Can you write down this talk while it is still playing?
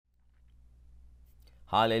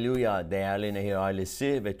Haleluya değerli Nehir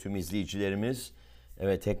ailesi ve tüm izleyicilerimiz.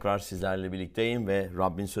 Evet, tekrar sizlerle birlikteyim ve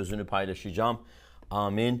Rabbin sözünü paylaşacağım.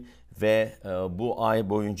 Amin. Ve bu ay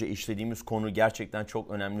boyunca işlediğimiz konu gerçekten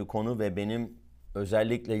çok önemli konu ve benim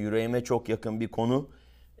özellikle yüreğime çok yakın bir konu.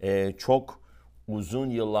 Çok uzun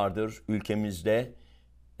yıllardır ülkemizde,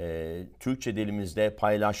 Türkçe dilimizde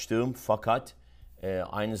paylaştığım fakat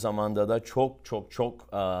aynı zamanda da çok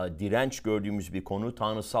direnç gördüğümüz bir konu.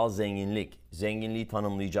 Tanrısal zenginlik. Zenginliği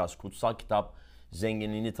tanımlayacağız. Kutsal kitap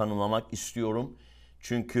zenginliğini tanımlamak istiyorum.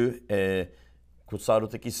 Çünkü kutsal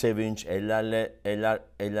ruhtaki sevinç,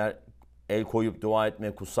 el koyup dua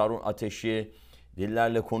etme, kutsal ruhun ateşi,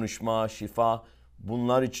 dillerle konuşma, şifa.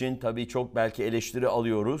 Bunlar için tabii çok belki eleştiri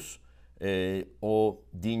alıyoruz. O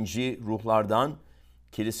dinci ruhlardan,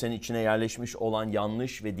 kilisenin içine yerleşmiş olan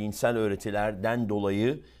yanlış ve dinsel öğretilerden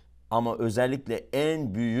dolayı, ama özellikle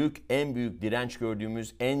en büyük direnç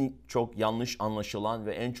gördüğümüz, en çok yanlış anlaşılan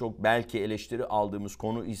ve en çok belki eleştiri aldığımız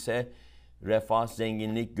konu ise refah,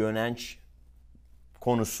 zenginlik, gönenç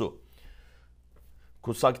konusu.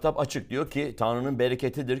 Kutsal kitap açık diyor ki Tanrı'nın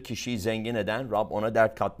bereketidir kişiyi zengin eden, Rab ona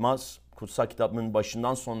dert katmaz. Kutsal kitabın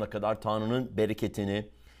başından sonuna kadar Tanrı'nın bereketini,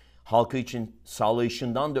 halkı için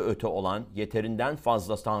sağlayışından da öte olan, yeterinden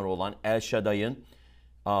fazla Tanrı olan El Shaddai'ın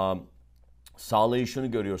sağlayışını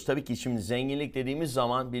görüyoruz. Tabii ki şimdi zenginlik dediğimiz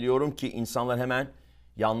zaman biliyorum ki insanlar hemen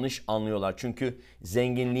yanlış anlıyorlar. Çünkü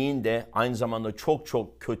zenginliğin de aynı zamanda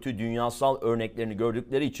çok kötü dünyasal örneklerini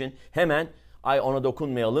gördükleri için hemen ona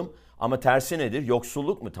dokunmayalım. Ama tersi nedir?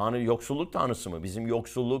 Yoksulluk mu? Tanrı yoksulluk tanrısı mı? Bizim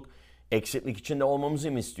yoksulluk, eksiklik içinde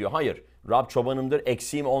olmamızı mı istiyor? Hayır. Rab çobanımdır,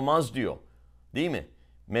 eksiğim olmaz diyor. Değil mi?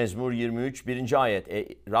 Mezmur 23 1. ayet.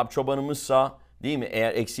 Rab çobanımızsa, değil mi?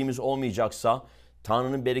 Eğer eksiğimiz olmayacaksa,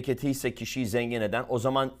 Tanrı'nın bereketi ise kişiyi zengin eden, o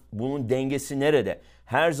zaman bunun dengesi nerede?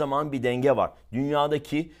 Her zaman bir denge var.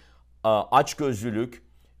 Dünyadaki açgözlülük,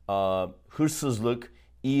 hırsızlık,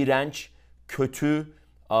 iğrenç, kötü,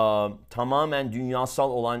 tamamen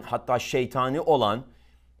dünyasal olan, hatta şeytani olan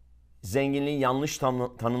zenginliğin yanlış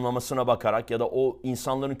tanımlamasına bakarak ya da o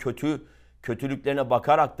insanların kötülüklerine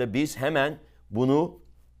bakarak da biz hemen bunu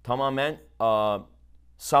tamamen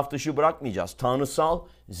saf dışı bırakmayacağız. Tanrısal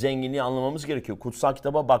zenginliği anlamamız gerekiyor. Kutsal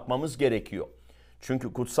kitaba bakmamız gerekiyor.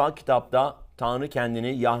 Çünkü kutsal kitapta Tanrı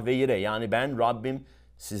kendini Yahve Yire, yani ben Rabbim,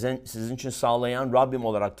 sizin için sağlayan Rabbim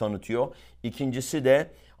olarak tanıtıyor. İkincisi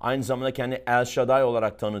de aynı zamanda kendini El Shaddai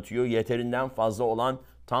olarak tanıtıyor. Yeterinden fazla olan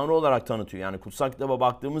Tanrı olarak tanıtıyor. Yani kutsal kitaba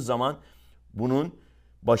baktığımız zaman bunun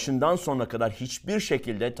başından sonuna kadar hiçbir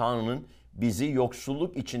şekilde Tanrı'nın bizi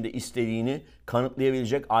yoksulluk içinde istediğini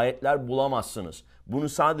kanıtlayabilecek ayetler bulamazsınız. Bunu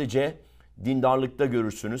sadece dindarlıkta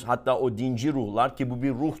görürsünüz. Hatta o dinci ruhlar, ki bu bir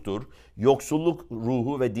ruhtur. Yoksulluk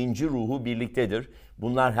ruhu ve dinci ruhu birliktedir.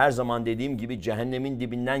 Bunlar her zaman dediğim gibi cehennemin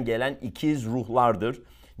dibinden gelen ikiz ruhlardır.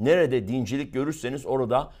 Nerede dincilik görürseniz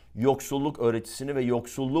orada yoksulluk öğretisini ve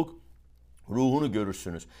yoksulluk ruhunu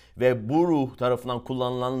görürsünüz. Ve bu ruh tarafından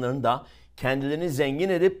kullanılanların da kendilerini zengin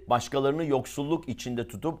edip başkalarını yoksulluk içinde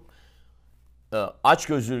tutup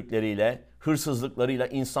açgözlülükleriyle, hırsızlıklarıyla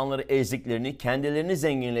insanları ezdiklerini, kendilerini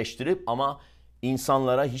zenginleştirip ama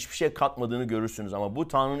insanlara hiçbir şey katmadığını görürsünüz. Ama bu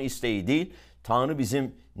Tanrı'nın isteği değil. Tanrı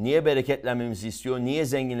bizim niye bereketlenmemizi istiyor, niye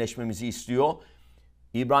zenginleşmemizi istiyor?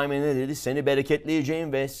 İbrahim'e ne dedi? Seni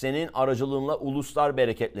bereketleyeceğim ve senin aracılığınla uluslar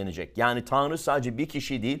bereketlenecek. Yani Tanrı sadece bir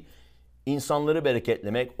kişi değil, insanları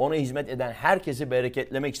bereketlemek, ona hizmet eden herkesi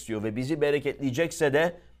bereketlemek istiyor. Ve bizi bereketleyecekse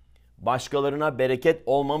de başkalarına bereket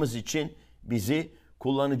olmamız için bizi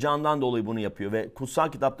kullanacağından dolayı bunu yapıyor. Ve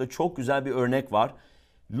kutsal kitapta çok güzel bir örnek var.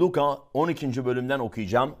 Luka 12. bölümden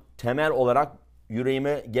okuyacağım. Temel olarak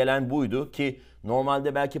yüreğime gelen buydu ki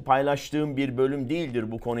normalde belki paylaştığım bir bölüm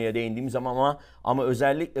değildir bu konuya değindiğim zaman, ama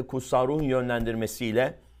özellikle kutsal ruhun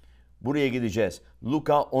yönlendirmesiyle buraya gideceğiz.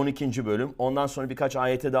 Luka 12. bölüm. Ondan sonra birkaç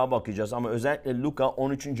ayete daha bakacağız ama özellikle Luka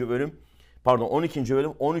 12. bölüm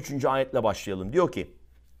 13. ayetle başlayalım. Diyor ki: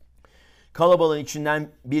 Kalabalığın içinden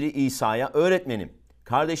biri İsa'ya, öğretmenim,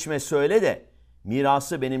 kardeşime söyle de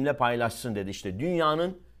mirası benimle paylaşsın dedi. İşte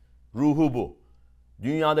dünyanın ruhu bu.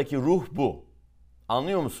 Dünyadaki ruh bu.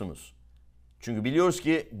 Anlıyor musunuz? Çünkü biliyoruz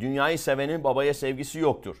ki dünyayı sevenin babaya sevgisi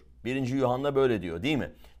yoktur. 1. Yuhanna böyle diyor, değil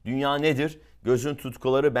mi? Dünya nedir? Gözün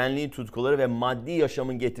tutkuları, benliğin tutkuları ve maddi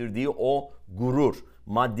yaşamın getirdiği o gurur,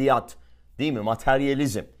 maddiyat, değil mi?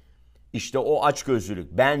 Materyalizm. İşte o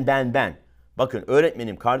açgözlülük. Ben. Bakın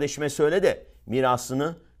öğretmenim, kardeşime söyle de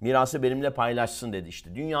mirası benimle paylaşsın dedi.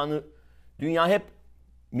 İşte dünya hep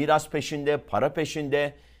miras peşinde, para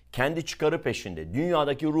peşinde, kendi çıkarı peşinde.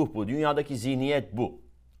 Dünyadaki ruh bu, dünyadaki zihniyet bu.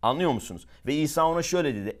 Anlıyor musunuz? Ve İsa ona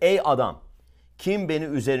şöyle dedi: Ey adam, kim beni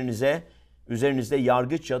üzerinizde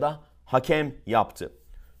yargıç ya da hakem yaptı?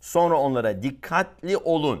 Sonra onlara dikkatli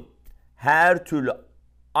olun. Her türlü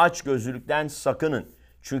açgözlülükten sakının.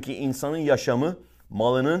 Çünkü insanın yaşamı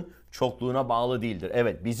malının çokluğuna bağlı değildir.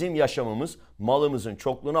 Evet, bizim yaşamımız malımızın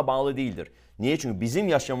çokluğuna bağlı değildir. Niye? Çünkü bizim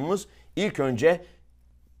yaşamımız ilk önce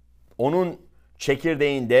onun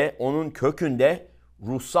çekirdeğinde, onun kökünde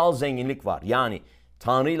ruhsal zenginlik var. Yani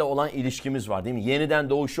Tanrı ile olan ilişkimiz var, değil mi? Yeniden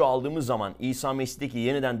doğuşu aldığımız zaman, İsa Mesih'teki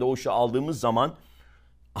yeniden doğuşu aldığımız zaman,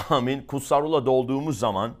 amin, kutsal ruhla dolduğumuz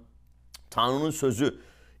zaman, Tanrı'nın sözü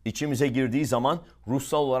içimize girdiği zaman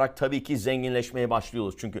ruhsal olarak tabii ki zenginleşmeye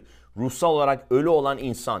başlıyoruz. Çünkü ruhsal olarak ölü olan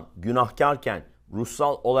insan, günahkarken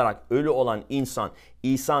ruhsal olarak ölü olan insan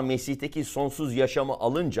İsa Mesih'teki sonsuz yaşamı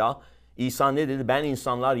alınca İsa ne dedi? Ben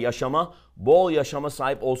insanlar yaşama, bol yaşama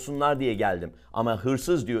sahip olsunlar diye geldim. Ama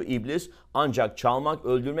hırsız diyor iblis, ancak çalmak,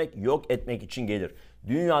 öldürmek, yok etmek için gelir.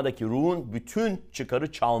 Dünyadaki ruhun bütün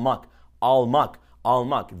çıkarı çalmak, almak,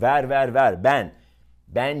 ver,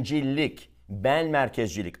 bencillik, ben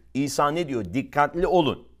merkezcilik. İsa ne diyor? Dikkatli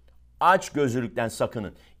olun. Açgözlülükten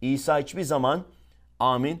sakının. İsa hiçbir zaman,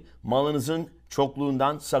 amin, malınızın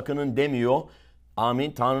çokluğundan sakının demiyor.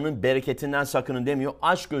 Amin, Tanrı'nın bereketinden sakının demiyor.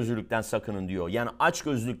 Açgözlülükten sakının diyor. Yani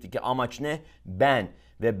açgözlülükteki amaç ne? Ben.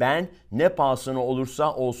 Ve ben ne pahasına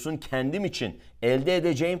olursa olsun kendim için elde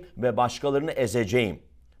edeceğim ve başkalarını ezeceğim.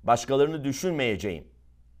 Başkalarını düşünmeyeceğim.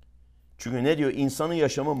 Çünkü ne diyor? İnsanın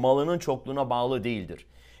yaşamı malının çokluğuna bağlı değildir.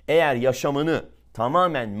 Eğer yaşamını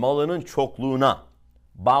tamamen malının çokluğuna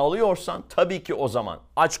bağlıyorsan tabii ki o zaman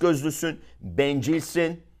açgözlüsün,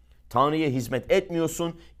 bencilsin, Tanrı'ya hizmet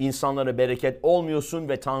etmiyorsun, insanlara bereket olmuyorsun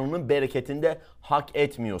ve Tanrı'nın bereketinde hak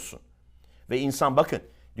etmiyorsun. Ve insan, bakın,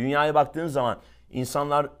 dünyaya baktığınız zaman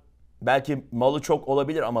insanlar belki malı çok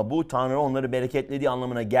olabilir ama bu Tanrı onları bereketlediği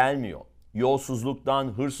anlamına gelmiyor. Yolsuzluktan,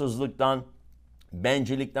 hırsızlıktan,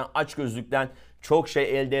 bencillikten, açgözlükten çok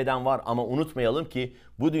şey elde eden var ama unutmayalım ki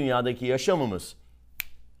bu dünyadaki yaşamımız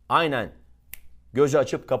aynen gözü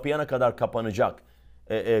açıp kapayana kadar kapanacak.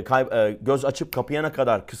 Göz açıp kapayana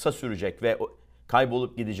kadar kısa sürecek ve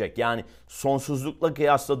kaybolup gidecek. Yani sonsuzlukla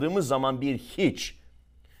kıyasladığımız zaman bir hiç.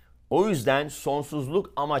 O yüzden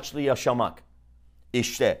sonsuzluk amaçlı yaşamak.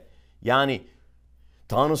 İşte yani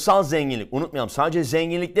tanrısal zenginlik, unutmayalım, sadece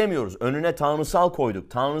zenginlik demiyoruz. Önüne tanrısal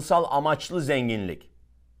koyduk. Tanrısal amaçlı zenginlik.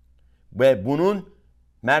 Ve bunun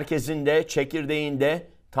merkezinde, çekirdeğinde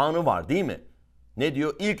Tanrı var, değil mi? Ne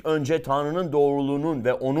diyor? İlk önce Tanrı'nın doğruluğunun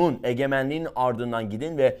ve onun egemenliğinin ardından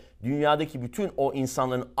gidin ve dünyadaki bütün o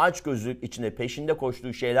insanların açgözlülük içinde peşinde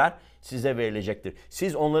koştuğu şeyler size verilecektir.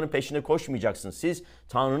 Siz onların peşinde koşmayacaksınız. Siz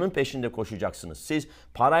Tanrı'nın peşinde koşacaksınız. Siz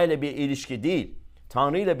parayla bir ilişki değil,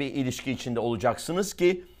 Tanrı ile bir ilişki içinde olacaksınız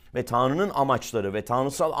ki ve Tanrı'nın amaçları ve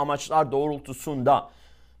tanrısal amaçlar doğrultusunda,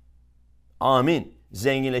 amin,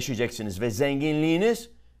 zenginleşeceksiniz. Ve zenginliğiniz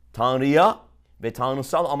Tanrı'ya ve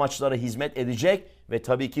tanrısal amaçlara hizmet edecek ve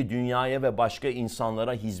tabii ki dünyaya ve başka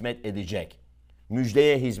insanlara hizmet edecek.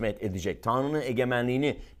 Müjdeye hizmet edecek. Tanrı'nın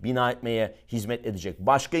egemenliğini bina etmeye hizmet edecek.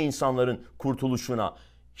 Başka insanların kurtuluşuna,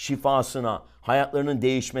 şifasına, hayatlarının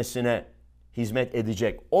değişmesine hizmet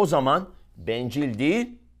edecek. O zaman bencil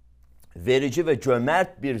değil, verici ve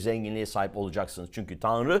cömert bir zenginliğe sahip olacaksınız. Çünkü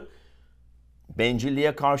Tanrı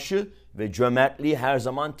bencilliğe karşı ve cömertliği her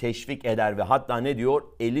zaman teşvik eder ve hatta ne diyor?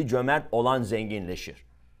 Eli cömert olan zenginleşir.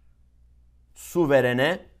 Su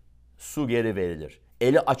verene su geri verilir.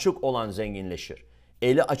 Eli açık olan zenginleşir.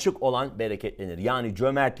 Eli açık olan bereketlenir. Yani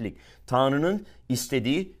cömertlik, Tanrı'nın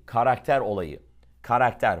istediği karakter olayı.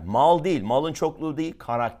 Karakter, mal değil, malın çokluğu değil,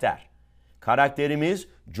 karakter. Karakterimiz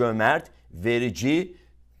cömert, verici,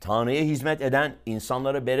 Tanrı'ya hizmet eden,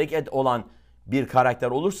 insanlara bereket olan bir karakter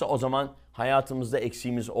olursa o zaman hayatımızda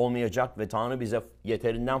eksiğimiz olmayacak ve Tanrı bize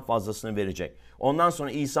yeterinden fazlasını verecek. Ondan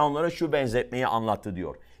sonra İsa onlara şu benzetmeyi anlattı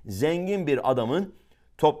diyor. Zengin bir adamın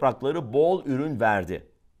toprakları bol ürün verdi.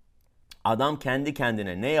 Adam kendi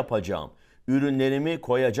kendine ne yapacağım, ürünlerimi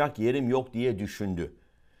koyacak yerim yok diye düşündü.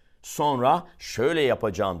 Sonra şöyle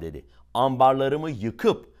yapacağım dedi. Ambarlarımı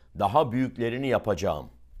yıkıp daha büyüklerini yapacağım.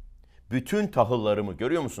 Bütün tahıllarımı,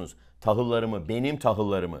 görüyor musunuz? Tahıllarımı,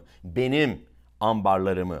 benim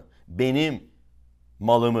ambarlarımı, benim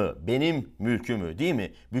malımı, benim mülkümü, değil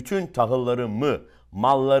mi? Bütün tahıllarımı,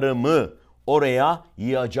 mallarımı oraya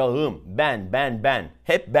yığacağım. Ben.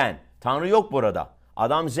 Hep ben. Tanrı yok burada.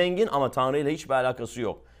 Adam zengin ama Tanrı ile hiçbir alakası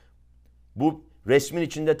yok. Bu resmin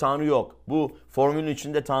içinde Tanrı yok. Bu formülün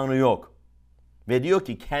içinde Tanrı yok. Ve diyor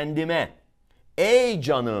ki kendime, ey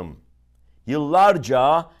canım,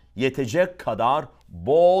 yıllarca yetecek kadar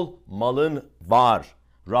bol malın var.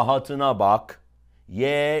 Rahatına bak,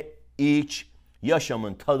 ye, iç,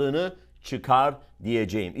 yaşamın tadını çıkar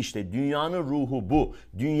diyeceğim. İşte dünyanın ruhu bu.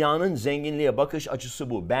 Dünyanın zenginliğe bakış açısı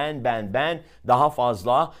bu. Ben daha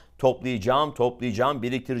fazla toplayacağım,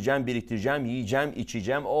 biriktireceğim, yiyeceğim,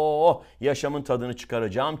 içeceğim. Yaşamın tadını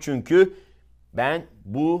çıkaracağım. Çünkü ben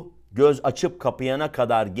bu göz açıp kapayana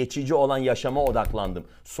kadar geçici olan yaşama odaklandım.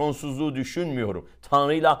 Sonsuzluğu düşünmüyorum.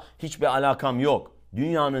 Tanrı'yla hiçbir alakam yok.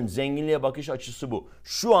 Dünyanın zenginliğe bakış açısı bu.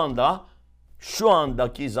 Şu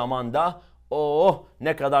andaki zamanda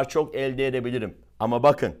ne kadar çok elde edebilirim. Ama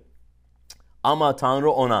bakın, ama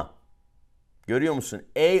Tanrı ona, görüyor musun?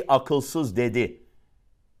 Ey akılsız dedi.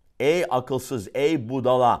 Ey akılsız, ey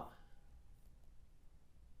budala.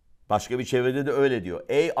 Başka bir çeviride de öyle diyor.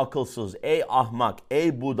 Ey akılsız, ey ahmak,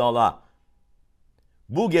 ey budala.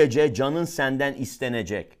 Bu gece canın senden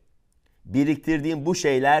istenecek. Biriktirdiğin bu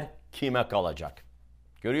şeyler kime kalacak?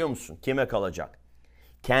 Görüyor musun? Kime kalacak?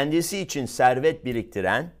 Kendisi için servet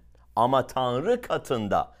biriktiren ama Tanrı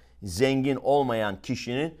katında zengin olmayan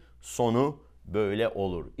kişinin sonu böyle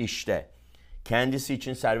olur. İşte kendisi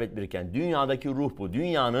için servet biriken, dünyadaki ruh bu.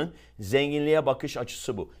 Dünyanın zenginliğe bakış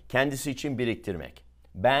açısı bu. Kendisi için biriktirmek.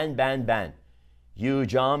 Ben.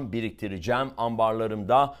 Yığacağım, biriktireceğim,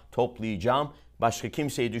 ambarlarımda toplayacağım. Başka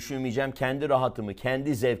kimseyi düşünmeyeceğim. Kendi rahatımı,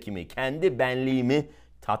 kendi zevkimi, kendi benliğimi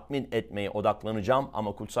tatmin etmeye odaklanacağım.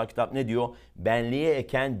 Ama kutsal kitap ne diyor? Benliğe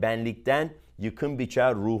eken benlikten yıkım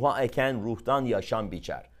biçer, ruha eken ruhtan yaşam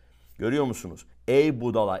biçer. Görüyor musunuz? Ey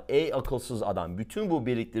budala, ey akılsız adam. Bütün bu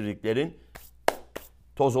biriktirdiklerin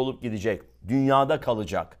toz olup gidecek. Dünyada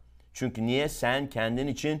kalacak. Çünkü niye? Sen kendin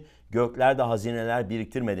için göklerde hazineler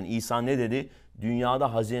biriktirmedin. İsa ne dedi?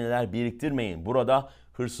 Dünyada hazineler biriktirmeyin. Burada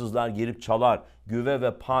hırsızlar girip çalar, güve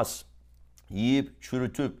ve pas yiyip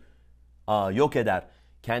çürütüp yok eder.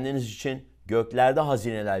 Kendiniz için göklerde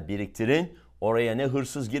hazineler biriktirin. Oraya ne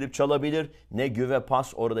hırsız girip çalabilir, ne güve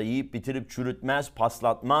pas orada yiyip bitirip çürütmez,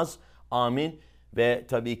 paslatmaz. Amin. Ve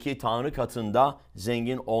tabii ki Tanrı katında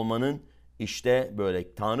zengin olmanın işte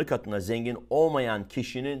böyle. Tanrı katında zengin olmayan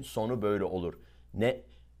kişinin sonu böyle olur. Ne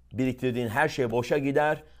biriktirdiğin her şey boşa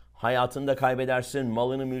gider. Hayatını da kaybedersin,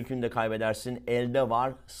 malını mülkünü de kaybedersin. Elde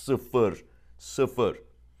var sıfır.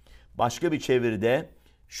 Başka bir çeviride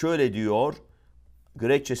şöyle diyor.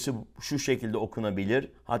 Grekçesi şu şekilde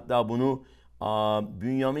okunabilir. Hatta bunu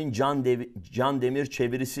Bünyamin Can Demir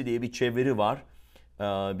çevirisi diye bir çeviri var.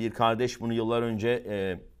 Bir kardeş bunu yıllar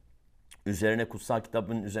önce üzerine kutsal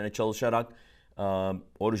kitabın üzerine çalışarak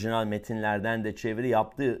orijinal metinlerden de çeviri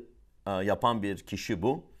yapan bir kişi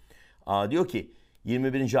bu. Diyor ki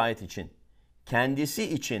 21. ayet için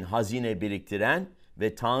kendisi için hazine biriktiren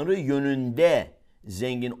ve Tanrı yönünde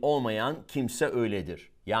zengin olmayan kimse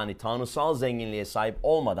öyledir. Yani tanrısal zenginliğe sahip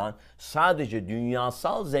olmadan sadece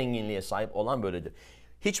dünyasal zenginliğe sahip olan böyledir.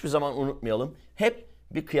 Hiçbir zaman unutmayalım. Hep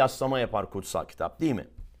bir kıyaslama yapar kutsal kitap, değil mi?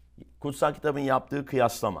 Kutsal kitabın yaptığı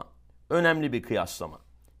kıyaslama. Önemli bir kıyaslama.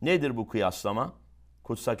 Nedir bu kıyaslama?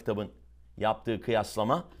 Kutsal kitabın yaptığı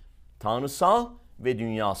kıyaslama tanrısal ve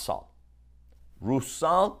dünyasal,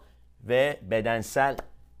 ruhsal ve bedensel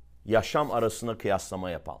yaşam arasında kıyaslama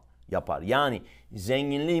yapar. Yani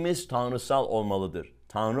zenginliğimiz tanrısal olmalıdır.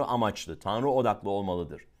 Tanrı amaçlı, Tanrı odaklı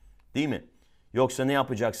olmalıdır. Değil mi? Yoksa ne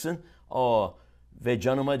yapacaksın? Ve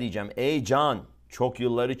canıma diyeceğim, ey can, çok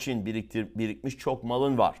yıllar için birikmiş çok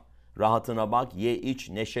malın var. Rahatına bak, ye iç,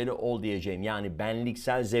 neşeli ol diyeceğim. Yani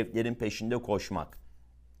benliksel zevklerin peşinde koşmak.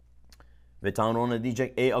 Ve Tanrı ona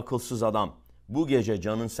diyecek, ey akılsız adam, bu gece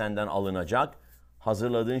canın senden alınacak.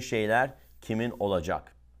 Hazırladığın şeyler kimin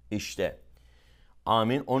olacak? İşte.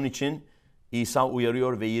 Amin. Onun için İsa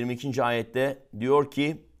uyarıyor ve 22. ayette diyor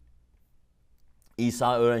ki,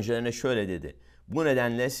 İsa öğrencilerine şöyle dedi. Bu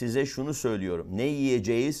nedenle size şunu söylüyorum. Ne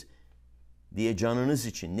yiyeceğiz diye canınız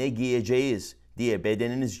için, ne giyeceğiz diye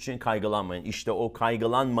bedeniniz için kaygılanmayın. İşte o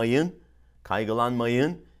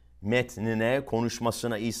kaygılanmayın metnine,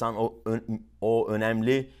 konuşmasına, İsa'nın o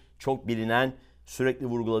önemli, çok bilinen, sürekli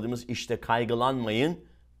vurguladığımız işte kaygılanmayın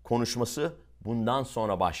konuşması bundan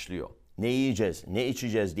sonra başlıyor. Ne yiyeceğiz, ne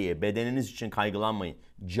içeceğiz diye bedeniniz için kaygılanmayın.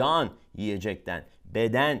 Can yiyecekten,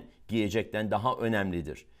 beden giyecekten daha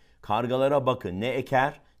önemlidir. Kargalara bakın, ne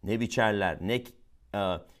eker, ne biçerler, ne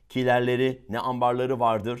kilerleri, ne ambarları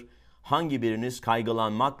vardır. Hangi biriniz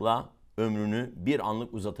kaygılanmakla ömrünü bir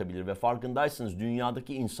anlık uzatabilir? Ve farkındaysanız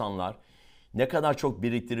dünyadaki insanlar ne kadar çok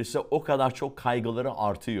biriktirirse o kadar çok kaygıları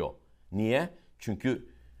artıyor. Niye? Çünkü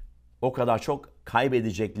o kadar çok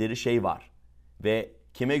kaybedecekleri şey var. Ve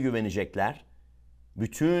kime güvenecekler?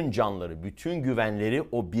 Bütün canları, bütün güvenleri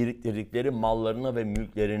o biriktirdikleri mallarına ve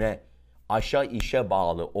mülklerine, aşağı işe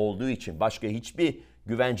bağlı olduğu için başka hiçbir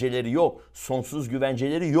güvenceleri yok. Sonsuz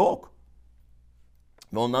güvenceleri yok.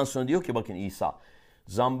 Ve ondan sonra diyor ki bakın İsa,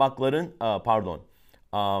 Zambakların,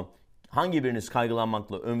 hangi biriniz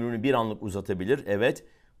kaygılanmakla ömrünü bir anlık uzatabilir? Evet.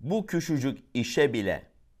 Bu küçücük işe bile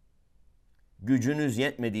gücünüz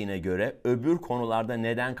yetmediğine göre öbür konularda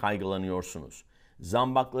neden kaygılanıyorsunuz?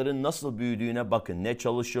 Zambakların nasıl büyüdüğüne bakın. Ne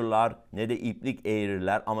çalışırlar ne de iplik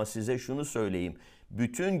eğirirler ama size şunu söyleyeyim.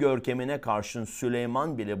 Bütün görkemine karşın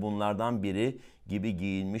Süleyman bile bunlardan biri gibi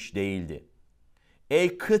giyinmiş değildi.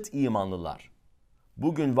 Ey kıt imanlılar!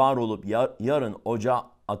 Bugün var olup yarın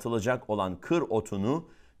ocağa atılacak olan kır otunu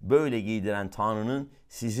böyle giydiren Tanrı'nın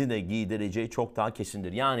sizi de giydireceği çok daha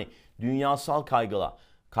kesindir. Yani dünyasal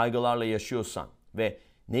kaygılarla yaşıyorsan ve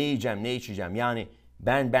ne yiyeceğim, ne içeceğim, yani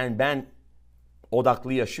ben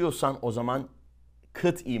odaklı yaşıyorsan o zaman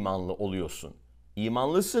kıt imanlı oluyorsun.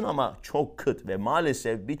 İmanlısın ama çok kıt ve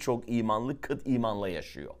maalesef birçok imanlı kıt imanla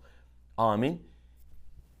yaşıyor. Amin.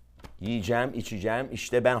 Yiyeceğim, içeceğim,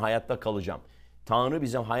 işte ben hayatta kalacağım. Tanrı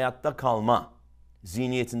bizim hayatta kalma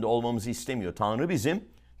zihniyetinde olmamızı istemiyor.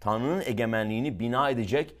 Tanrı'nın egemenliğini bina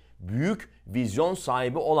edecek büyük vizyon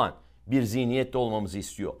sahibi olan bir zihniyette olmamızı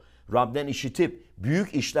istiyor. Rab'den işitip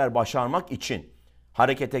büyük işler başarmak için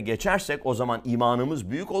harekete geçersek o zaman imanımız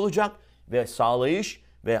büyük olacak ve sağlayış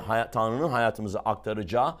ve Tanrı'nın hayatımıza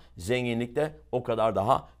aktaracağı zenginlik de o kadar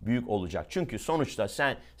daha büyük olacak. Çünkü sonuçta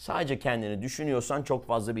sen sadece kendini düşünüyorsan çok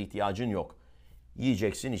fazla bir ihtiyacın yok.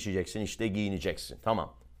 Yiyeceksin, içeceksin, işte giyineceksin.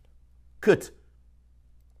 Tamam. Kıt.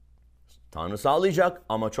 Tanrı sağlayacak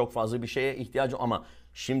ama çok fazla bir şeye ihtiyacın yok. Ama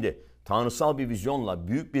şimdi tanrısal bir vizyonla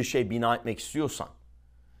büyük bir şey bina etmek istiyorsan,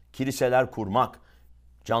 kiliseler kurmak,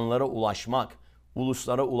 canlara ulaşmak,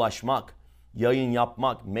 uluslara ulaşmak, yayın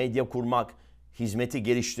yapmak, medya kurmak, hizmeti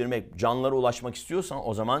geliştirmek, canlara ulaşmak istiyorsan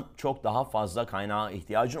o zaman çok daha fazla kaynağa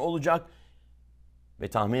ihtiyacın olacak. Ve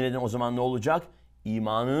tahmin edin o zaman ne olacak?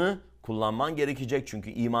 İmanını kullanman gerekecek. Çünkü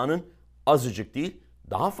imanın azıcık değil,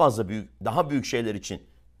 daha büyük şeyler için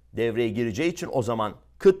devreye gireceği için o zaman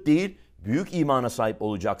kıt değil, büyük imana sahip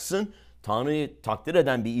olacaksın. Tanrı'yı takdir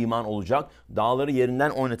eden bir iman olacak. Dağları yerinden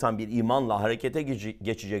oynatan bir imanla harekete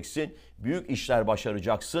geçeceksin. Büyük işler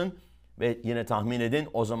başaracaksın. Ve yine tahmin edin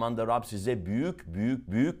o zaman da Rab size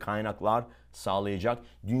büyük kaynaklar sağlayacak.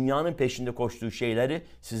 Dünyanın peşinde koştuğu şeyleri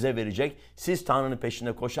size verecek. Siz Tanrı'nın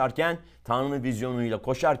peşinde koşarken, Tanrı'nın vizyonuyla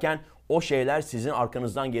koşarken o şeyler sizin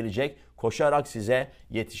arkanızdan gelecek. Koşarak size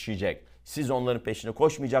yetişecek. Siz onların peşinde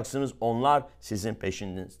koşmayacaksınız. Onlar sizin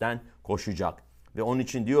peşinizden koşacak. Ve onun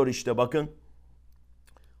için diyor işte bakın.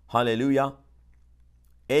 Haleluya.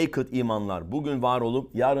 Ey kıt imanlar, bugün var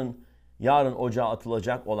olup yarın ocağa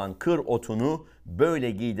atılacak olan kır otunu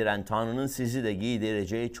böyle giydiren Tanrı'nın sizi de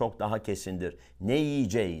giydireceği çok daha kesindir. Ne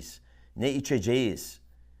yiyeceğiz, ne içeceğiz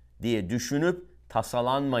diye düşünüp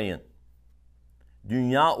tasalanmayın.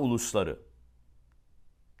 Dünya ulusları,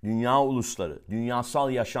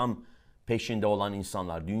 dünyasal yaşam peşinde olan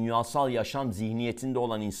insanlar, dünyasal yaşam zihniyetinde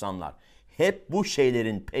olan insanlar hep bu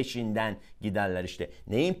şeylerin peşinden giderler işte.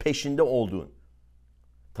 Neyin peşinde olduğun.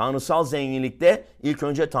 Tanrısal zenginlikte ilk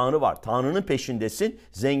önce Tanrı var. Tanrı'nın peşindesin,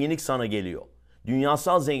 zenginlik sana geliyor.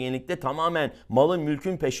 Dünyasal zenginlikte tamamen malın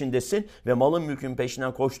mülkün peşindesin ve malın mülkün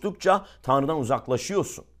peşinden koştukça Tanrı'dan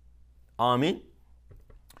uzaklaşıyorsun. Amin.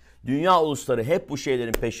 Dünya ulusları hep bu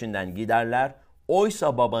şeylerin peşinden giderler.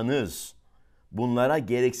 Oysa babanız bunlara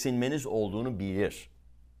gereksinmeniz olduğunu bilir.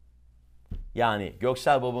 Yani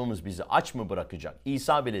göksel babamız bizi aç mı bırakacak?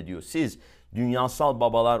 İsa bile diyor siz dünyasal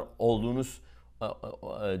babalar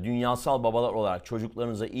olarak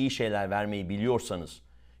çocuklarınıza iyi şeyler vermeyi biliyorsanız,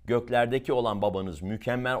 göklerdeki olan babanız,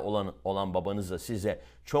 mükemmel olan babanız da size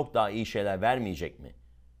çok daha iyi şeyler vermeyecek mi?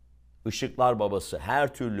 Işıklar babası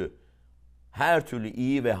her türlü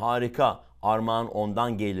iyi ve harika armağan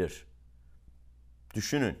ondan gelir.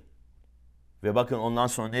 Düşünün. Ve bakın ondan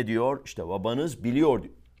sonra ne diyor? İşte babanız biliyor.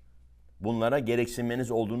 Bunlara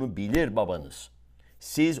gereksinmeniz olduğunu bilir babanız.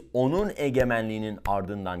 Siz onun egemenliğinin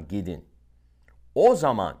ardından gidin. O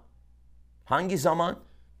zaman, hangi zaman?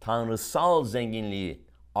 Tanrısal zenginliği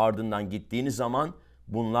ardından gittiğiniz zaman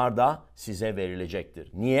bunlar da size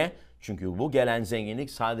verilecektir. Niye? Çünkü bu gelen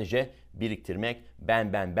zenginlik sadece biriktirmek,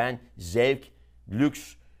 ben, zevk,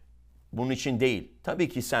 lüks bunun için değil. Tabii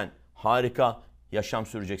ki sen harika yaşam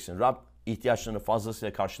süreceksin. Rab ihtiyaçlarını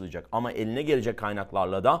fazlasıyla karşılayacak. Ama eline gelecek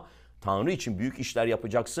kaynaklarla da Tanrı için büyük işler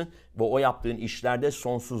yapacaksın ve o yaptığın işlerde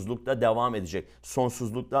sonsuzlukta devam edecek.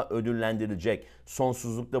 Sonsuzlukta ödüllendirilecek.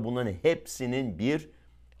 Sonsuzlukta bunların hepsinin bir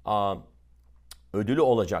ödülü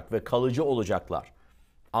olacak ve kalıcı olacaklar.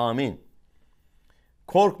 Amin.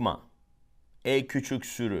 Korkma ey küçük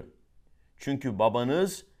sürü. Çünkü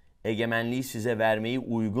babanız egemenliği size vermeyi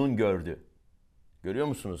uygun gördü. Görüyor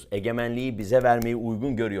musunuz? Egemenliği bize vermeyi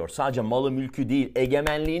uygun görüyor. Sadece malı mülkü değil,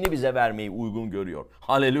 egemenliğini bize vermeyi uygun görüyor.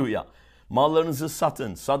 Haleluya. Mallarınızı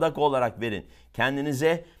satın, sadaka olarak verin.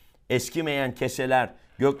 Kendinize eskimeyen keseler,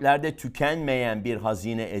 göklerde tükenmeyen bir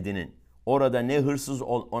hazine edinin. Orada ne hırsız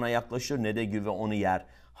ona yaklaşır ne de güve onu yer.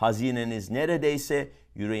 Hazineniz neredeyse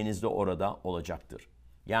yüreğinizde orada olacaktır.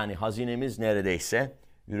 Yani hazinemiz neredeyse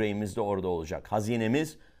yüreğimizde orada olacak.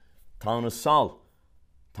 Hazinemiz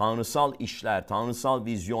tanrısal işler, tanrısal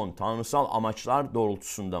vizyon, tanrısal amaçlar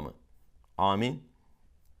doğrultusunda mı? Amin.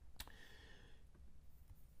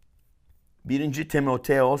 1.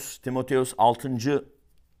 Timoteos 6.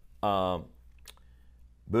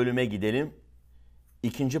 Bölüme gidelim.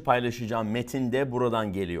 İkinci paylaşacağım metin de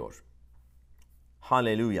buradan geliyor.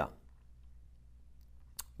 Haleluya.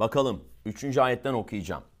 Bakalım 3. ayetten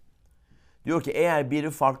okuyacağım. Diyor ki eğer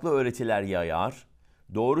biri farklı öğretiler yayar,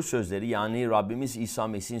 doğru sözleri yani Rabbimiz İsa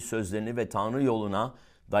Mesih'in sözlerini ve Tanrı yoluna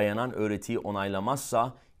dayanan öğretiyi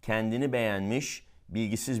onaylamazsa kendini beğenmiş,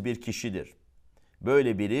 bilgisiz bir kişidir.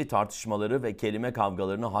 Böyle biri tartışmaları ve kelime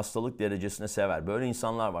kavgalarını hastalık derecesine sever. Böyle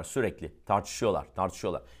insanlar var, sürekli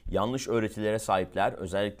tartışıyorlar. Yanlış öğretilere sahipler,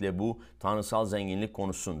 özellikle bu tanrısal zenginlik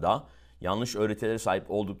konusunda yanlış öğretilere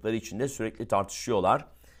sahip oldukları için de sürekli tartışıyorlar.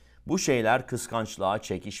 Bu şeyler kıskançlığa,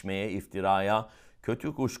 çekişmeye, iftiraya,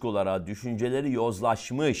 kötü kuşkulara, düşünceleri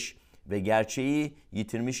yozlaşmış ve gerçeği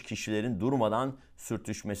yitirmiş kişilerin durmadan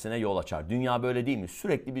sürtüşmesine yol açar. Dünya böyle değil mi?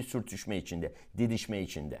 Sürekli bir sürtüşme içinde, didişme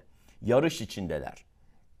içinde. Yarış içindeler.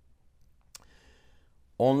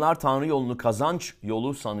 Onlar Tanrı yolunu kazanç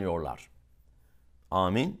yolu sanıyorlar.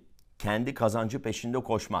 Amin. Kendi kazancı peşinde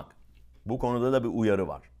koşmak. Bu konuda da bir uyarı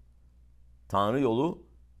var. Tanrı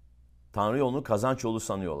yolunu kazanç yolu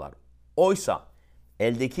sanıyorlar. Oysa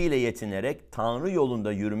eldekiyle yetinerek Tanrı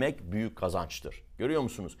yolunda yürümek büyük kazançtır. Görüyor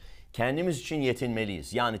musunuz? Kendimiz için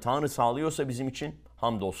yetinmeliyiz. Yani Tanrı sağlıyorsa bizim için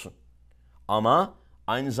hamdolsun. Ama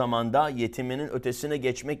aynı zamanda yetinmenin ötesine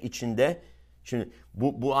geçmek için de şimdi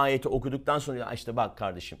bu ayeti okuduktan sonra işte bak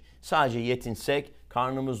kardeşim sadece yetinsek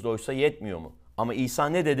karnımız doysa yetmiyor mu? Ama İsa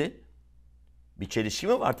ne dedi? Bir çelişki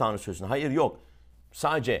mi var Tanrı sözünde? Hayır yok.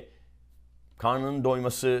 Sadece karnının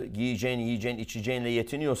doyması, yiyeceğin, içeceğinle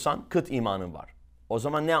yetiniyorsan kıt imanın var. O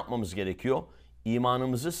zaman ne yapmamız gerekiyor?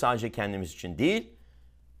 İmanımızı sadece kendimiz için değil,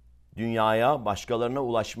 dünyaya, başkalarına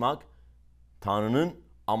ulaşmak, Tanrı'nın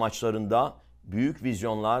amaçlarında büyük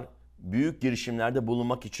vizyonlar, büyük girişimlerde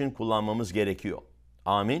bulunmak için kullanmamız gerekiyor.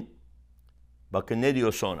 Amin. Bakın ne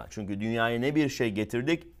diyor sonra? Çünkü dünyaya ne bir şey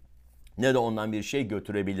getirdik, ne de ondan bir şey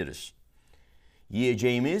götürebiliriz.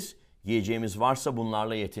 Yiyeceğimiz varsa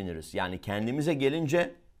bunlarla yetiniriz. Yani kendimize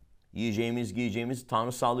gelince giyeceğimiz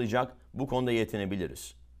Tanrı sağlayacak. Bu konuda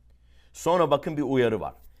yetinebiliriz. Sonra bakın bir uyarı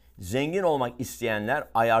var. Zengin olmak isteyenler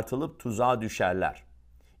ayartılıp tuzağa düşerler.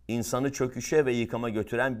 İnsanı çöküşe ve yıkıma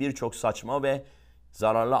götüren birçok saçma ve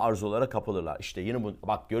zararlı arzulara kapılırlar. İşte yine bu.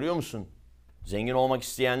 Bak görüyor musun? Zengin olmak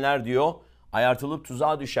isteyenler diyor, ayartılıp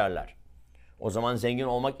tuzağa düşerler. O zaman zengin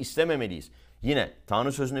olmak istememeliyiz. Yine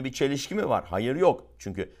Tanrı sözünde bir çelişki mi var? Hayır yok.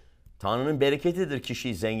 Çünkü Tanrı'nın bereketidir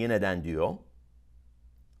kişiyi zengin eden diyor.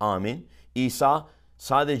 Amin. İsa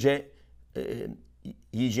sadece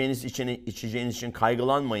yiyeceğiniz için, içeceğiniz için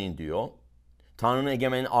kaygılanmayın diyor. Tanrı'nın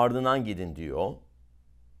egemenin ardından gidin diyor.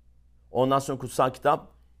 Ondan sonra kutsal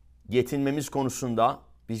kitap yetinmemiz konusunda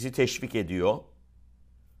bizi teşvik ediyor.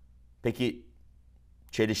 Peki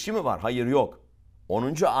çelişki mi var? Hayır yok.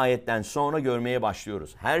 10. ayetten sonra görmeye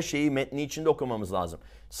başlıyoruz. Her şeyi metni içinde okumamız lazım.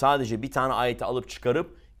 Sadece bir tane ayeti alıp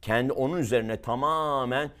çıkarıp kendi onun üzerine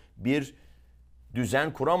tamamen bir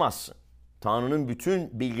düzen kuramazsın. Tanrı'nın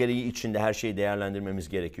bütün bilgeliği içinde her şeyi değerlendirmemiz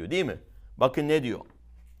gerekiyor değil mi? Bakın ne diyor?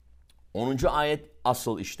 10. ayet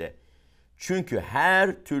asıl işte. Çünkü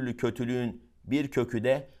her türlü kötülüğün bir kökü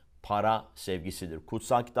de para sevgisidir.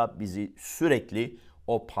 Kutsal kitap bizi sürekli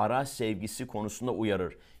o para sevgisi konusunda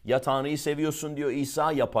uyarır. Ya Tanrı'yı seviyorsun diyor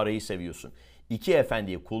İsa ya parayı seviyorsun. İki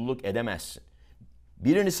efendiye kulluk edemezsin.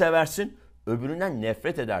 Birini seversin, öbüründen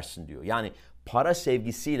nefret edersin diyor. Yani para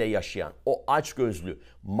sevgisiyle yaşayan, o açgözlü,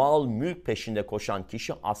 mal mülk peşinde koşan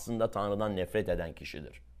kişi aslında Tanrı'dan nefret eden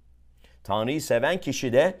kişidir. Tanrı'yı seven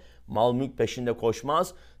kişi de mal mülk peşinde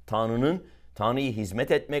koşmaz. Tanrı'ya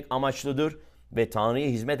hizmet etmek amaçlıdır ve Tanrı'ya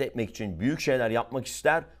hizmet etmek için büyük şeyler yapmak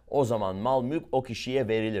ister. O zaman mal mülk o kişiye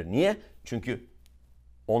verilir. Niye? Çünkü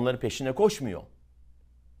onların peşine koşmuyor.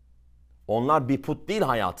 Onlar bir put değil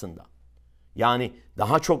hayatında. Yani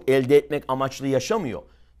daha çok elde etmek amaçlı yaşamıyor.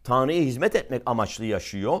 Tanrı'ya hizmet etmek amaçlı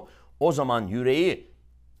yaşıyor. O zaman yüreği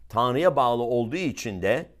Tanrı'ya bağlı olduğu için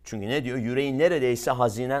de, çünkü ne diyor? Yüreğin neredeyse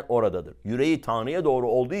hazinen oradadır. Yüreği Tanrı'ya doğru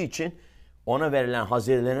olduğu için ona verilen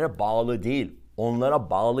hazinelere bağlı değil. onlara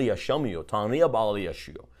bağlı yaşamıyor. Tanrı'ya bağlı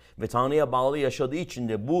yaşıyor. Ve Tanrı'ya bağlı yaşadığı için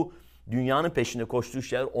de bu dünyanın peşinde koştuğu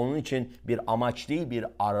şeyler onun için bir amaç değil, bir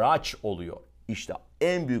araç oluyor. İşte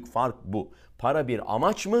en büyük fark bu. Para bir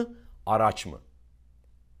amaç mı, araç mı?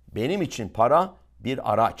 Benim için para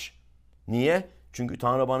bir araç. Niye? Çünkü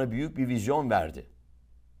Tanrı bana büyük bir vizyon verdi.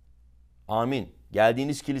 Amin.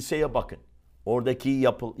 Geldiğiniz kiliseye bakın. Oradaki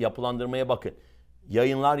yapılandırmaya bakın.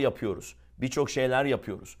 Yayınlar yapıyoruz. Birçok şeyler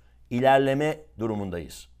yapıyoruz. İlerleme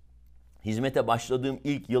durumundayız. Hizmete başladığım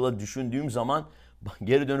ilk yıla düşündüğüm zaman,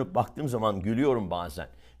 geri dönüp baktığım zaman gülüyorum bazen.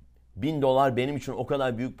 $1000 benim için o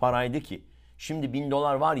kadar büyük paraydı ki. Şimdi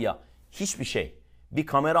 $1000 var ya, hiçbir şey. Bir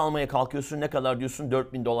kamera almaya kalkıyorsun, ne kadar diyorsun?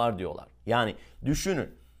 $4000 diyorlar. Yani düşünün.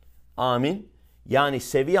 Amin. Yani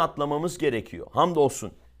seviye atlamamız gerekiyor.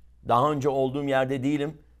 Hamdolsun. Daha önce olduğum yerde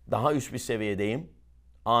değilim. Daha üst bir seviyedeyim.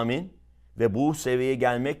 Amin. Ve bu seviyeye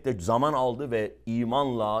gelmek de zaman aldı ve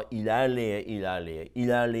imanla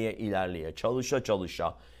ilerleye,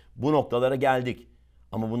 çalışa bu noktalara geldik.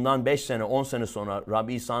 Ama bundan 5 sene, 10 sene sonra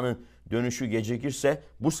Rabbi İsa'nın dönüşü gecikirse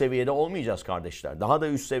bu seviyede olmayacağız kardeşler. Daha da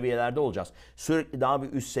üst seviyelerde olacağız. Sürekli daha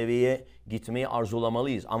bir üst seviyeye gitmeyi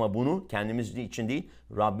arzulamalıyız. Ama bunu kendimiz için değil,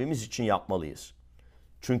 Rabbimiz için yapmalıyız.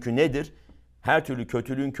 Çünkü nedir? Her türlü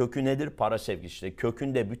kötülüğün kökü nedir? Para sevgisi. İşte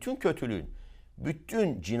kökünde bütün kötülüğün,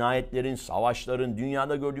 bütün cinayetlerin, savaşların,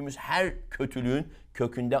 dünyada gördüğümüz her kötülüğün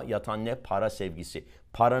kökünde yatan ne? Para sevgisi.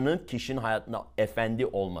 Paranın kişinin hayatında efendi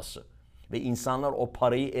olması. Ve insanlar o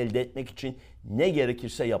parayı elde etmek için ne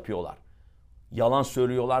gerekirse yapıyorlar. Yalan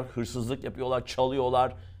söylüyorlar, hırsızlık yapıyorlar,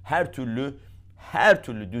 çalıyorlar. Her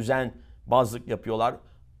türlü düzenbazlık yapıyorlar.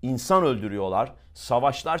 İnsan öldürüyorlar.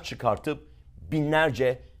 Savaşlar çıkartıp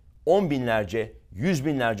binlerce, 10 binlerce, 100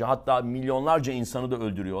 binlerce, hatta milyonlarca insanı da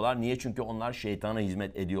öldürüyorlar. Niye? Çünkü onlar şeytana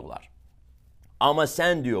hizmet ediyorlar. Ama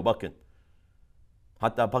sen diyor bakın.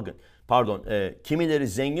 Hatta kimileri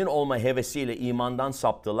zengin olma hevesiyle imandan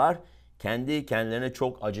saptılar. Kendi kendilerine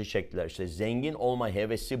çok acı çektiler. İşte zengin olma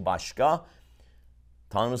hevesi başka.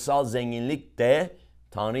 Tanrısal zenginlik de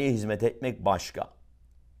Tanrı'ya hizmet etmek başka.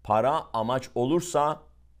 Para amaç olursa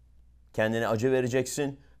kendine acı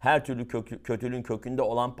vereceksin. Her türlü kötülüğün kökünde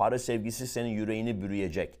olan para sevgisi senin yüreğini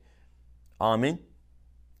bürüyecek. Amin.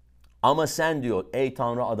 Ama sen diyor ey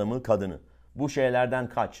Tanrı adamı kadını bu şeylerden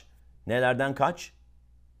kaç. Nelerden kaç?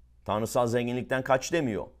 Tanrısal zenginlikten kaç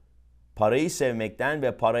demiyor. Parayı sevmekten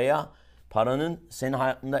ve paranın senin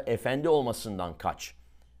hayatında efendi olmasından kaç.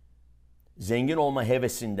 Zengin olma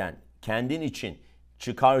hevesinden, kendin için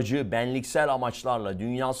çıkarcı, benliksel amaçlarla,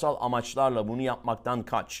 dünyasal amaçlarla bunu yapmaktan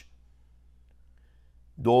kaç.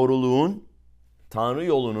 Doğruluğun, Tanrı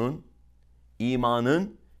yolunun,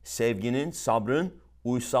 imanın, sevginin, sabrın,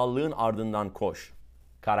 uysallığın ardından koş.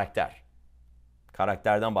 Karakter.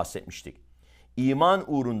 Karakterden bahsetmiştik. İman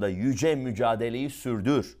uğrunda yüce mücadeleyi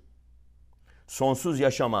sürdür. Sonsuz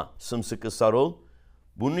yaşama sımsıkı sarıl.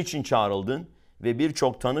 Bunun için çağrıldın ve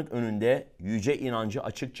birçok tanık önünde yüce inancı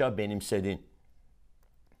açıkça benimsedin.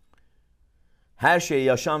 Her şeye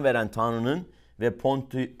yaşam veren Tanrı'nın ve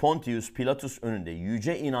Pontius Pilatus önünde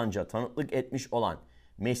yüce inanca tanıklık etmiş olan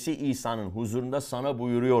Mesih İsa'nın huzurunda sana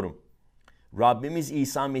buyuruyorum. Rabbimiz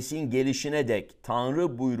İsa Mesih'in gelişine dek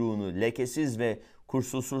Tanrı buyruğunu lekesiz ve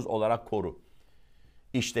kusursuz olarak koru.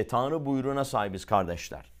 İşte Tanrı buyruğuna sahibiz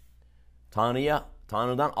kardeşler.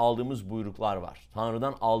 Tanrı'dan aldığımız buyruklar var.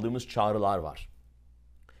 Tanrı'dan aldığımız çağrılar var.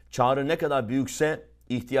 Çağrı ne kadar büyükse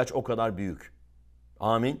ihtiyaç o kadar büyük.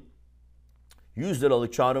 Amin. 100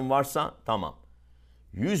 liralık çağrın varsa tamam.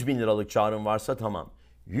 100 bin liralık çağrın varsa tamam.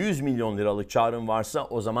 100 milyon liralık çağrın varsa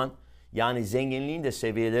o zaman yani zenginliğin de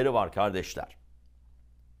seviyeleri var kardeşler.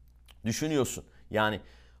 Düşünüyorsun.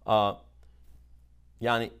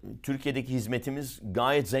 Yani Türkiye'deki hizmetimiz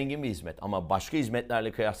gayet zengin bir hizmet. Ama başka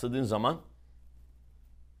hizmetlerle kıyasladığın zaman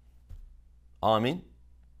amin.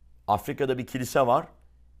 Afrika'da bir kilise var.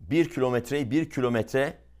 1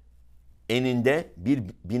 kilometre eninde bir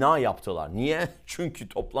bina yaptılar. Niye? Çünkü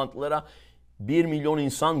toplantılara 1 milyon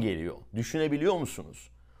insan geliyor. Düşünebiliyor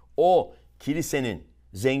musunuz? O kilisenin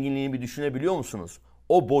zenginliğini bir düşünebiliyor musunuz?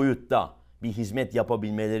 O boyutta bir hizmet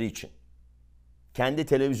yapabilmeleri için. Kendi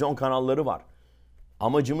televizyon kanalları var.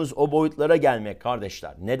 Amacımız o boyutlara gelmek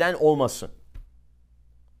kardeşler. Neden olmasın?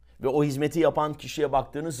 Ve o hizmeti yapan kişiye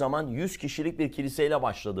baktığınız zaman 100 kişilik bir kiliseyle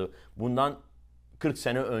başladı. Bundan 40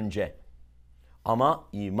 sene önce. Ama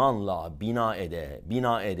imanla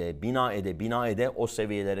bina ede o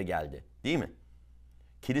seviyelere geldi. Değil mi?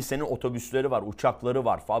 Kilisenin otobüsleri var, uçakları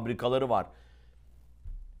var, fabrikaları var.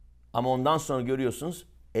 Ama ondan sonra görüyorsunuz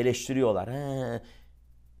eleştiriyorlar.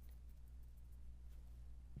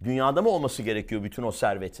 Dünyada mı olması gerekiyor bütün o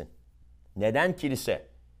servetin? Neden kilise?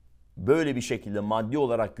 böyle bir şekilde maddi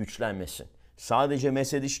olarak güçlenmesin. Sadece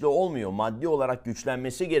mesedişle olmuyor. Maddi olarak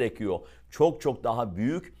güçlenmesi gerekiyor. Çok çok daha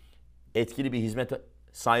büyük, etkili bir hizmete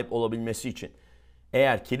sahip olabilmesi için.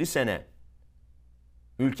 Eğer kilisene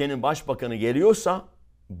ülkenin başbakanı geliyorsa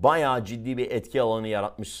bayağı ciddi bir etki alanı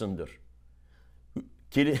yaratmışsındır.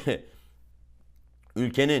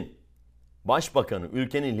 Ülkenin başbakanı,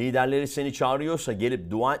 ülkenin liderleri seni çağırıyorsa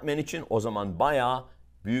gelip dua etmen için o zaman bayağı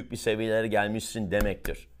büyük bir seviyelere gelmişsin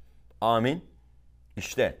demektir. Amin.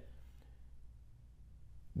 İşte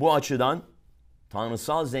bu açıdan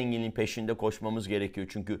tanrısal zenginliğin peşinde koşmamız gerekiyor.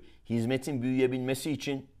 Çünkü hizmetin büyüyebilmesi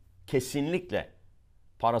için kesinlikle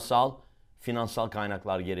parasal, finansal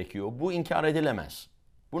kaynaklar gerekiyor. Bu inkar edilemez.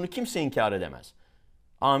 Bunu kimse inkar edemez.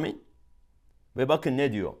 Amin. Ve bakın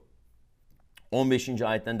ne diyor? 15.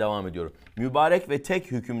 ayetten devam ediyorum. Mübarek ve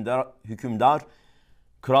tek hükümdar,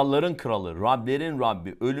 kralların kralı, Rablerin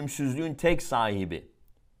Rabbi, ölümsüzlüğün tek sahibi,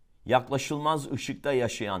 yaklaşılmaz ışıkta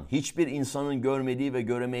yaşayan, hiçbir insanın görmediği ve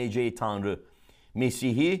göremeyeceği Tanrı,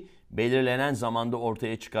 Mesih'i belirlenen zamanda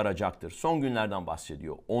ortaya çıkaracaktır. Son günlerden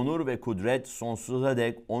bahsediyor. Onur ve kudret sonsuza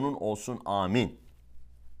dek onun olsun. Amin.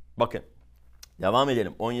 Bakın, devam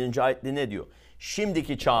edelim. 17. ayette ne diyor?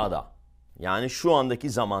 Şimdiki çağda, yani şu andaki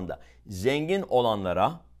zamanda zengin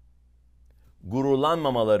olanlara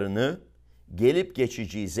gururlanmamalarını, gelip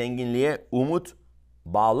geçici zenginliğe umut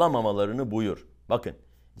bağlamamalarını buyur. Bakın,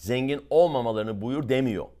 zengin olmamalarını buyur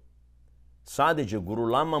demiyor. Sadece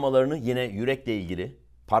gururlanmamalarını, yine yürekle ilgili,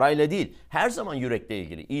 parayla değil, her zaman yürekle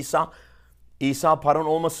ilgili. İsa paran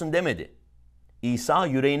olmasın demedi. İsa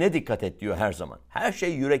yüreğine dikkat et diyor her zaman. Her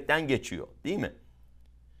şey yürekten geçiyor, değil mi?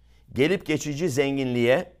 Gelip geçici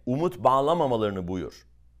zenginliğe umut bağlamamalarını buyur.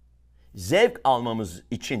 Zevk almamız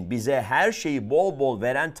için bize her şeyi bol bol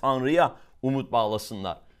veren Tanrı'ya umut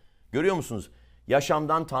bağlasınlar. Görüyor musunuz?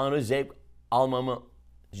 Yaşamdan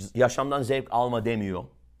zevk alma demiyor.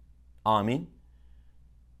 Amin.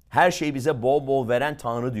 Her şeyi bize bol bol veren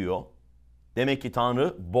Tanrı diyor. Demek ki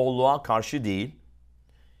Tanrı bolluğa karşı değil.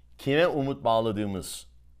 Kime umut bağladığımız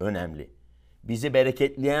önemli. Bizi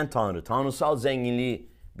bereketleyen Tanrı, tanrısal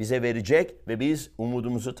zenginliği bize verecek ve biz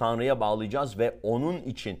umudumuzu Tanrı'ya bağlayacağız ve onun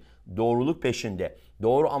için doğruluk peşinde,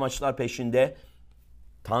 doğru amaçlar peşinde,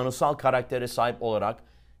 tanrısal karaktere sahip olarak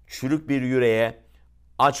çürük bir yüreğe,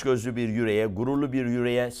 açgözlü bir yüreğe, gururlu bir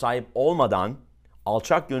yüreğe sahip olmadan,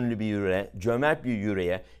 alçak gönüllü bir yüreğe, cömert bir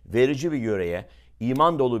yüreğe, verici bir yüreğe,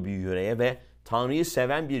 iman dolu bir yüreğe ve Tanrı'yı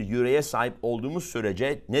seven bir yüreğe sahip olduğumuz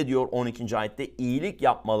sürece ne diyor 12. ayette? İyilik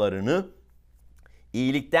yapmalarını,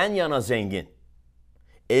 iyilikten yana zengin,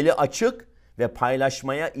 eli açık ve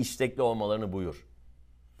paylaşmaya istekli olmalarını buyur.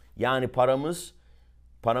 Yani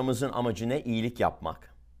paramızın amacı ne? İyilik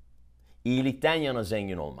yapmak. İyilikten yana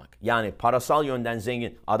zengin olmak. Yani parasal yönden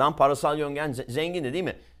zengin. Adam parasal yönden zengindi değil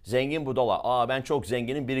mi? Zengin bu dolar. Ben çok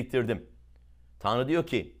zenginim, biriktirdim. Tanrı diyor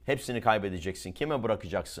ki hepsini kaybedeceksin. Kime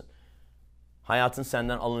bırakacaksın? Hayatın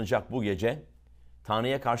senden alınacak bu gece.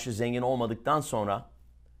 Tanrı'ya karşı zengin olmadıktan sonra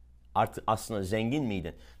artık aslında zengin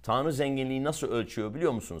miydin? Tanrı zenginliği nasıl ölçüyor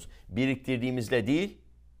biliyor musunuz? Biriktirdiğimizle değil,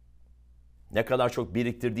 ne kadar çok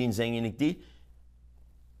biriktirdiğin zenginlik değil,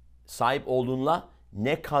 sahip olduğunla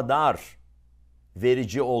ne kadar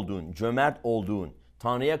verici olduğun, cömert olduğun,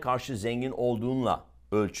 Tanrı'ya karşı zengin olduğunla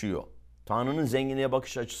ölçüyor. Tanrı'nın zenginliğe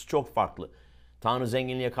bakış açısı çok farklı. Tanrı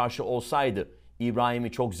zenginliğe karşı olsaydı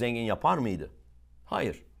İbrahim'i çok zengin yapar mıydı?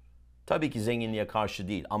 Hayır. Tabii ki zenginliğe karşı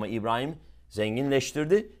değil ama İbrahim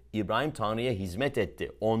zenginleştirdi. İbrahim Tanrı'ya hizmet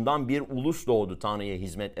etti. Ondan bir ulus doğdu Tanrı'ya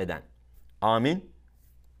hizmet eden. Amin.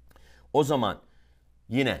 O zaman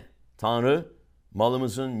yine Tanrı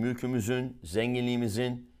malımızın, mülkümüzün,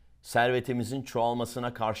 zenginliğimizin, servetimizin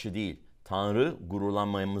çoğalmasına karşı değil. Tanrı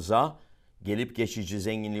gururlanmamıza, gelip geçici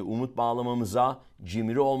zenginliği umut bağlamamıza,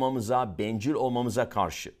 cimri olmamıza, bencil olmamıza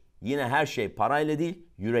karşı. Yine her şey parayla değil,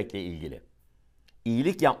 yürekle ilgili.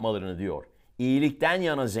 İyilik yapmalarını diyor. İyilikten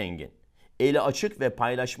yana zengin. Eli açık ve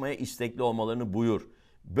paylaşmaya istekli olmalarını buyur.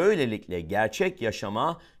 Böylelikle gerçek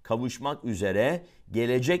yaşama kavuşmak üzere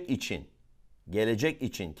gelecek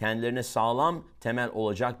için kendilerine sağlam temel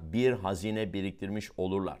olacak bir hazine biriktirmiş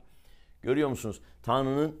olurlar. Görüyor musunuz?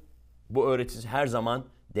 Tanrı'nın bu öğretisi her zaman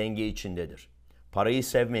denge içindedir. Parayı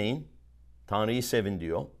sevmeyin, Tanrı'yı sevin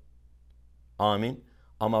diyor. Amin.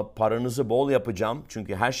 Ama paranızı bol yapacağım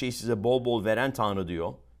çünkü her şeyi size bol bol veren Tanrı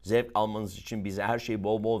diyor. Zevk almanız için bize her şeyi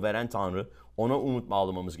bol bol veren Tanrı. Ona umut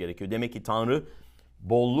bağlamamız gerekiyor. Demek ki Tanrı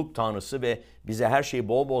bolluk Tanrısı ve bize her şeyi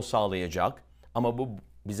bol bol sağlayacak. Ama bu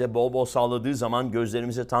bize bol bol sağladığı zaman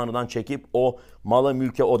gözlerimizi Tanrı'dan çekip o mala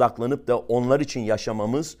mülke odaklanıp da onlar için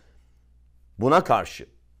yaşamamız, buna karşı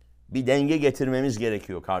bir denge getirmemiz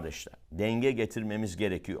gerekiyor kardeşler. Denge getirmemiz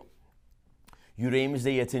gerekiyor.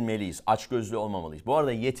 Yüreğimizde yetinmeliyiz. Açgözlü olmamalıyız. Bu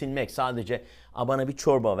arada yetinmek sadece bana bir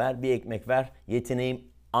çorba ver, bir ekmek ver, yetineyim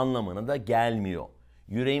anlamına da gelmiyor.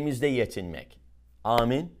 Yüreğimizde yetinmek.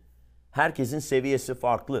 Amin. Herkesin seviyesi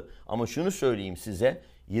farklı. Ama şunu söyleyeyim size.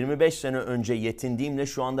 25 sene önce yetindiğimle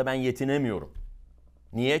şu anda ben yetinemiyorum.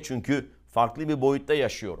 Niye? Çünkü farklı bir boyutta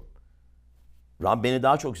yaşıyorum. Rab beni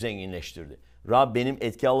daha çok zenginleştirdi. Rab benim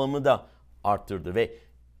etki alanımı da arttırdı ve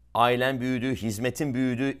ailem büyüdü, hizmetim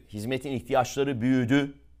büyüdü, hizmetin ihtiyaçları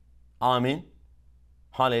büyüdü. Amin.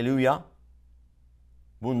 Haleluya.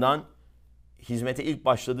 Bundan hizmete ilk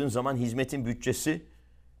başladığım zaman hizmetin bütçesi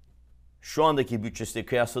şu andaki bütçesiyle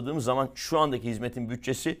kıyasladığımız zaman şu andaki hizmetin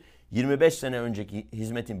bütçesi 25 sene önceki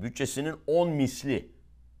hizmetin bütçesinin 10 misli.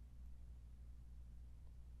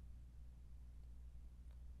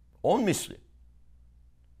 10 misli.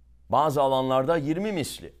 Bazı alanlarda 20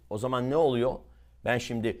 misli. O zaman ne oluyor? Ben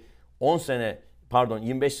şimdi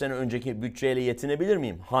 25 sene önceki bütçeyle yetinebilir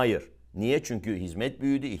miyim? Hayır. Niye? Çünkü hizmet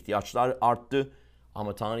büyüdü, ihtiyaçlar arttı.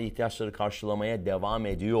 Ama Tanrı ihtiyaçları karşılamaya devam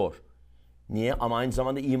ediyor. Niye? Ama aynı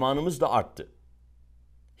zamanda imanımız da arttı.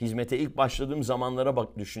 Hizmete ilk başladığım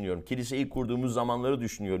zamanlara düşünüyorum. Kilise ilk kurduğumuz zamanları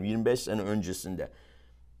düşünüyorum 25 sene öncesinde.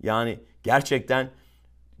 Yani gerçekten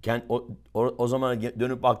o zamana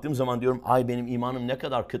dönüp baktığım zaman diyorum ay benim imanım ne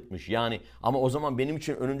kadar kıtmış. Yani ama o zaman benim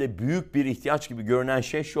için önümde büyük bir ihtiyaç gibi görünen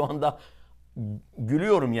şey şu anda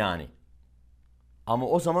gülüyorum yani. Ama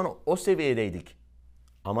o zaman o seviyedeydik.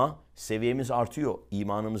 Ama seviyemiz artıyor,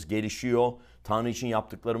 imanımız gelişiyor, Tanrı için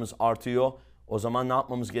yaptıklarımız artıyor. O zaman ne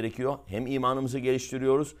yapmamız gerekiyor? Hem imanımızı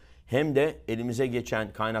geliştiriyoruz hem de elimize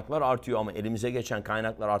geçen kaynaklar artıyor. Ama elimize geçen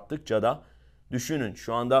kaynaklar arttıkça da düşünün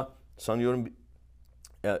şu anda sanıyorum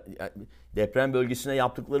deprem bölgesine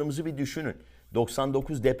yaptıklarımızı bir düşünün.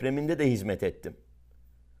 99 depreminde de hizmet ettim.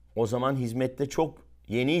 O zaman hizmette çok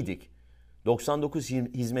yeniydik.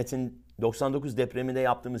 99 depreminde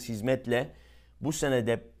yaptığımız hizmetle bu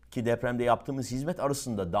senedeki depremde yaptığımız hizmet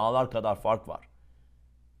arasında dağlar kadar fark var.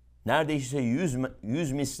 Neredeyse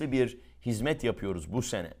 100 misli bir hizmet yapıyoruz bu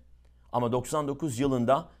sene. Ama 99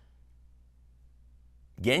 yılında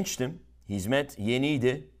gençtim, hizmet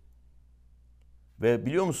yeniydi. Ve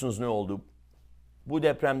biliyor musunuz ne oldu? Bu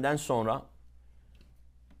depremden sonra,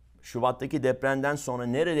 Şubat'taki depremden sonra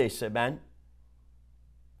neredeyse ben,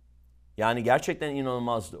 yani gerçekten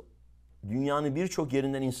inanılmazdı. Dünyanın birçok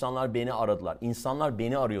yerinden insanlar beni aradılar. İnsanlar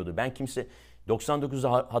beni arıyordu. Ben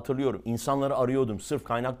 99'da hatırlıyorum. İnsanları arıyordum sırf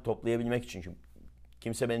kaynak toplayabilmek için. Çünkü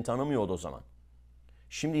kimse beni tanımıyordu o zaman.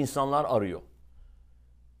 Şimdi insanlar arıyor.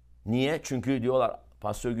 Niye? Çünkü diyorlar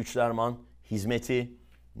Pastör Güçlü Erman hizmeti,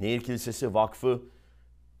 NehirKilisesi Vakfı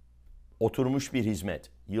oturmuş bir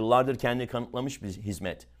hizmet. Yıllardır kendini kanıtlamış bir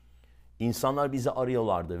hizmet. İnsanlar bizi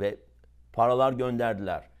arıyorlardı ve paralar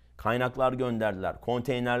gönderdiler. Kaynaklar gönderdiler.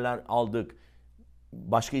 Konteynerler aldık.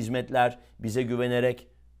 Başka hizmetler bize güvenerek.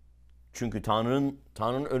 Çünkü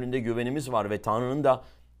Tanrı'nın önünde güvenimiz var ve Tanrı da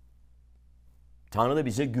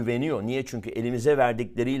bize güveniyor. Niye? Çünkü elimize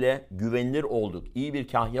verdikleriyle güvenilir olduk. İyi bir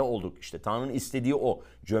kahya olduk. İşte Tanrı'nın istediği o.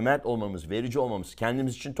 Cömert olmamız, verici olmamız.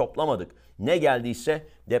 Kendimiz için toplamadık. Ne geldiyse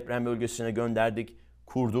deprem bölgesine gönderdik.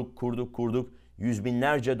 Kurduk. Yüz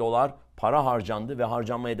binlerce dolar para harcandı ve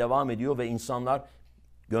harcanmaya devam ediyor ve insanlar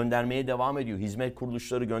göndermeye devam ediyor. Hizmet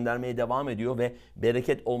kuruluşları göndermeye devam ediyor ve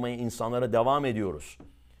bereket olmaya insanlara devam ediyoruz.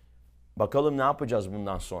 Bakalım ne yapacağız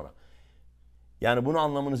bundan sonra? Yani bunu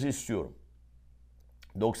anlamanızı istiyorum.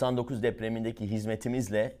 99 depremindeki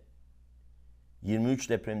hizmetimizle 23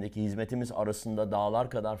 depremdeki hizmetimiz arasında dağlar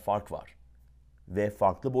kadar fark var. Ve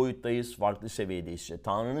farklı boyuttayız, farklı seviyedeyiz. İşte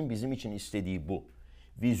Tanrı'nın bizim için istediği bu.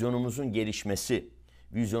 Vizyonumuzun gelişmesi,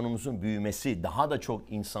 vizyonumuzun büyümesi, daha da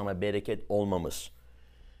çok insana bereket olmamız.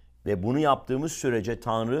 Ve bunu yaptığımız sürece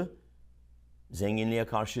Tanrı zenginliğe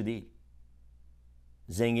karşı değil.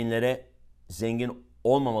 Zenginlere zengin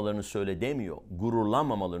olmamalarını söyle demiyor.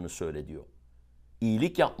 Gururlanmamalarını söyle diyor.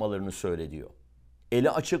 İyilik yapmalarını söyle diyor.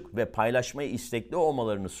 Eli açık ve paylaşmaya istekli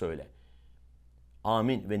olmalarını söyle.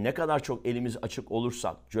 Amin. Ve ne kadar çok elimiz açık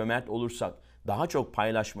olursak, cömert olursak, daha çok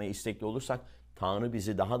paylaşmaya istekli olursak Tanrı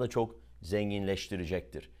bizi daha da çok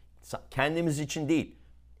zenginleştirecektir. Kendimiz için değil.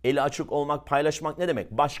 Eli açık olmak, paylaşmak ne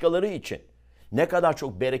demek? Başkaları için. Ne kadar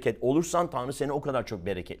çok bereket olursan Tanrı seni o kadar çok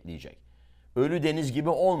bereketleyecek. Ölü deniz gibi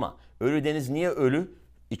olma. Ölü deniz niye ölü?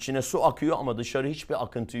 İçine su akıyor ama dışarı hiçbir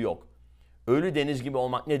akıntı yok. Ölü deniz gibi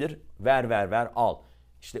olmak nedir? Ver, al.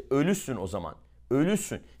 İşte ölüsün o zaman.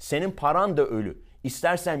 Ölüsün. Senin paran da ölü.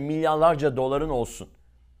 İstersen milyarlarca doların olsun.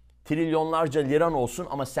 Trilyonlarca liran olsun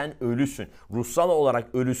ama sen ölüsün. Ruhsal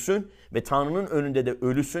olarak ölüsün ve Tanrı'nın önünde de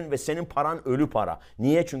ölüsün ve senin paran ölü para.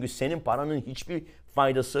 Niye? Çünkü senin paranın hiçbir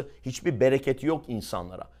faydası, hiçbir bereketi yok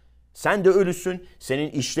insanlara. Sen de ölüsün.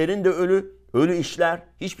 Senin işlerin de ölü. Ölü işler.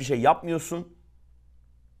 Hiçbir şey yapmıyorsun.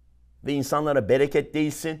 Ve insanlara bereket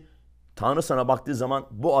değilsin. Tanrı sana baktığı zaman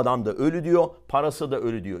bu adam da ölü diyor. Parası da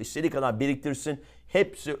ölü diyor. İstediği kadar biriktirsin.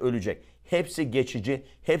 Hepsi ölecek. Hepsi geçici.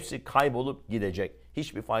 Hepsi kaybolup gidecek.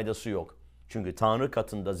 Hiçbir faydası yok. Çünkü Tanrı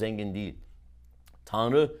katında zengin değil.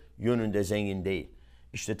 Tanrı yönünde zengin değil.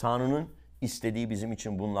 İşte Tanrı'nın istediği bizim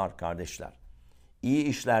için bunlar kardeşler. İyi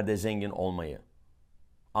işlerde zengin olmayı.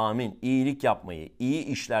 Amin. İyilik yapmayı, iyi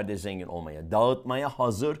işlerde zengin olmayı, dağıtmaya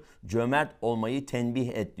hazır, cömert olmayı tembih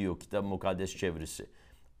et diyor Kitap-ı Mukaddes çevirisi.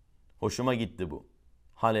 Hoşuma gitti bu.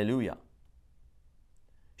 Haleluya.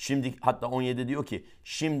 Şimdi hatta 17 diyor ki,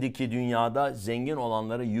 şimdiki dünyada zengin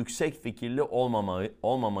olanlara yüksek fikirli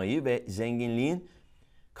olmamayı ve zenginliğin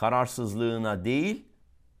kararsızlığına değil,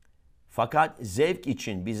 fakat zevk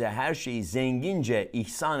için bize her şeyi zengince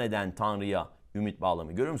ihsan eden Tanrı'ya ümit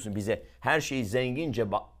bağlamayı. Görüyor musun? Bize her şeyi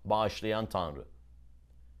zengince bağışlayan Tanrı.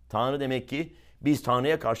 Tanrı demek ki biz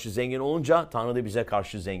Tanrı'ya karşı zengin olunca Tanrı da bize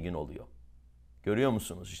karşı zengin oluyor. Görüyor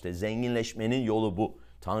musunuz? İşte zenginleşmenin yolu bu.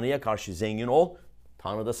 Tanrı'ya karşı zengin ol,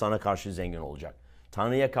 Tanrı da sana karşı zengin olacak.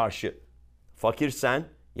 Tanrı'ya karşı fakirsen,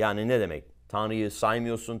 yani ne demek? Tanrı'yı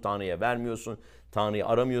saymıyorsun, Tanrı'ya vermiyorsun, Tanrı'yı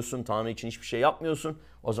aramıyorsun, Tanrı için hiçbir şey yapmıyorsun.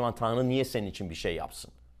 O zaman Tanrı niye senin için bir şey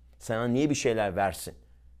yapsın? Sana niye bir şeyler versin?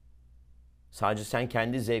 Sadece sen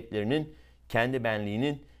kendi zevklerinin, kendi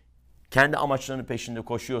benliğinin, kendi amaçlarının peşinde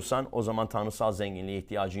koşuyorsan o zaman tanrısal zenginliğe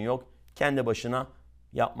ihtiyacın yok. Kendi başına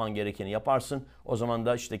yapman gerekeni yaparsın. O zaman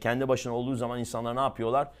da işte kendi başına olduğu zaman insanlar ne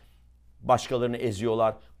yapıyorlar? Başkalarını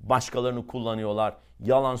eziyorlar, başkalarını kullanıyorlar,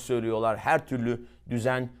 yalan söylüyorlar, her türlü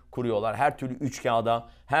düzen kuruyorlar, her türlü üçkağıda,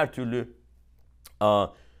 her türlü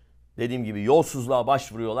dediğim gibi yolsuzluğa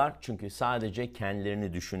başvuruyorlar. Çünkü sadece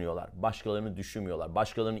kendilerini düşünüyorlar. Başkalarını düşünmüyorlar.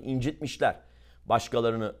 Başkalarını incitmişler.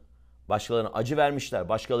 Başkalarına acı vermişler.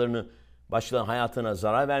 Başkalarının hayatına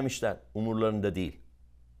zarar vermişler. Umurlarında değil.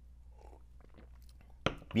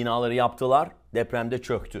 Binaları yaptılar, depremde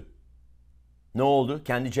çöktü. Ne oldu?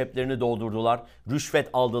 Kendi ceplerini doldurdular. Rüşvet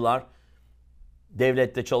aldılar.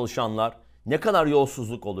 Devlette çalışanlar. Ne kadar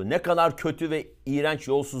yolsuzluk oldu. Ne kadar kötü ve iğrenç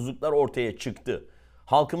yolsuzluklar ortaya çıktı.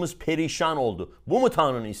 Halkımız perişan oldu. Bu mu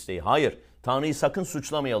Tanrı'nın isteği? Hayır. Tanrı'yı sakın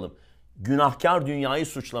suçlamayalım. Günahkar dünyayı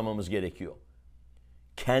suçlamamız gerekiyor.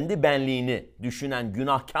 Kendi benliğini düşünen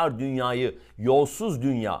günahkar dünyayı, yolsuz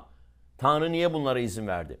dünya. Tanrı niye bunlara izin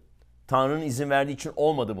verdi? Tanrı'nın izin verdiği için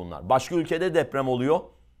olmadı bunlar. Başka ülkede deprem oluyor.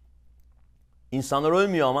 İnsanlar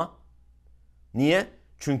ölmüyor ama. Niye?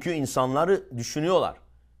 Çünkü insanları düşünüyorlar.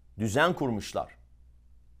 Düzen kurmuşlar.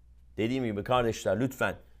 Dediğim gibi kardeşler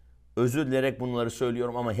lütfen özür dileyerek bunları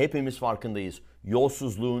söylüyorum ama hepimiz farkındayız.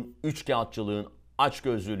 Yolsuzluğun, üçkağıtçılığın,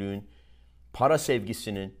 açgözlülüğün, para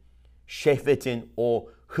sevgisinin, şehvetin, o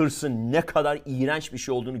hırsın ne kadar iğrenç bir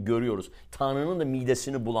şey olduğunu görüyoruz. Tanrı'nın da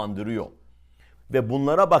midesini bulandırıyor. Ve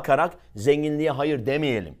bunlara bakarak zenginliğe hayır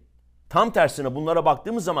demeyelim. Tam tersine bunlara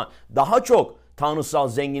baktığımız zaman daha çok tanrısal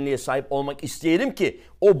zenginliğe sahip olmak isteyelim ki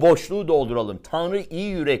o boşluğu dolduralım. Tanrı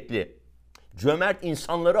iyi yürekli, cömert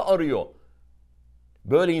insanları arıyor.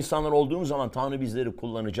 Böyle insanlar olduğumuz zaman Tanrı bizleri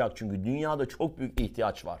kullanacak. Çünkü dünyada çok büyük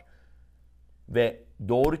ihtiyaç var. Ve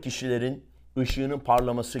doğru kişilerin ışığının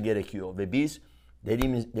parlaması gerekiyor. Ve biz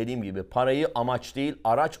dediğim gibi parayı amaç değil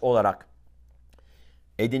araç olarak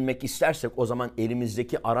edinmek istersek o zaman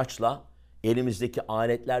elimizdeki araçla, elimizdeki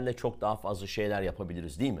aletlerle çok daha fazla şeyler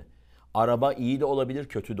yapabiliriz değil mi? Araba iyi de olabilir,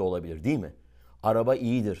 kötü de olabilir değil mi? Araba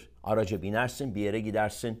iyidir. Araca binersin, bir yere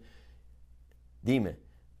gidersin. Değil mi?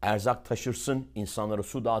 Erzak taşırsın, insanlara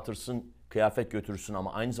su dağıtırsın, kıyafet götürürsün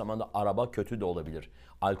ama aynı zamanda araba kötü de olabilir.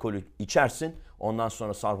 Alkolü içersin, ondan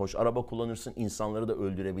sonra sarhoş araba kullanırsın, insanları da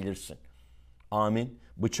öldürebilirsin. Amin.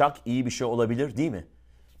 Bıçak iyi bir şey olabilir değil mi?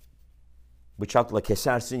 Bıçakla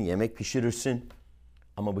kesersin, yemek pişirirsin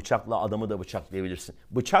ama bıçakla adamı da bıçaklayabilirsin.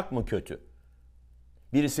 Bıçak mı kötü?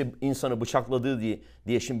 Birisi insanı bıçakladığı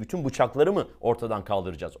diye şimdi bütün bıçakları mı ortadan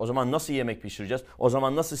kaldıracağız? O zaman nasıl yemek pişireceğiz? O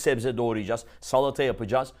zaman nasıl sebze doğrayacağız? Salata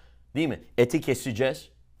yapacağız. Değil mi? Eti keseceğiz.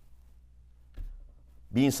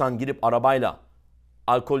 Bir insan gidip arabayla,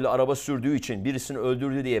 alkollü araba sürdüğü için birisini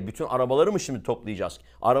öldürdü diye bütün arabaları mı şimdi toplayacağız?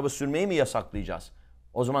 Araba sürmeyi mi yasaklayacağız?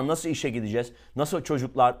 O zaman nasıl işe gideceğiz? Nasıl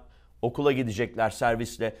çocuklar okula gidecekler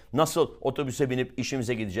servisle? Nasıl otobüse binip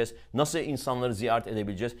işimize gideceğiz? Nasıl insanları ziyaret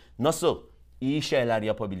edebileceğiz? Nasıl iyi şeyler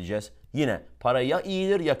yapabileceğiz? Yine para ya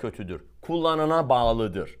iyidir ya kötüdür. Kullanana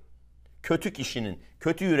bağlıdır. Kötü kişinin,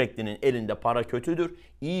 kötü yüreklinin elinde para kötüdür.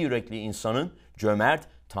 İyi yürekli insanın, cömert,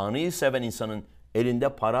 Tanrı'yı seven insanın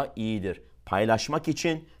elinde para iyidir. Paylaşmak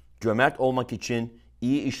için, cömert olmak için,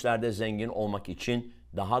 iyi işlerde zengin olmak için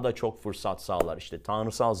daha da çok fırsat sağlar. İşte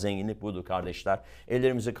tanrısal zenginlik budur kardeşler.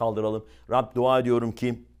 Ellerimizi kaldıralım. Rab, dua ediyorum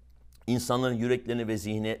ki insanların yüreklerini ve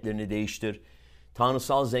zihniyetlerini değiştir.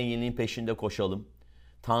 Tanrısal zenginliğin peşinde koşalım.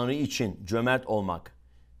 Tanrı için cömert olmak,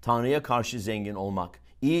 Tanrı'ya karşı zengin olmak,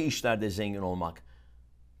 iyi işlerde zengin olmak,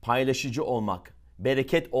 paylaşıcı olmak,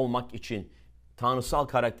 bereket olmak için tanrısal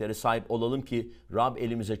karaktere sahip olalım ki Rab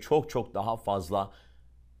elimize çok çok daha fazla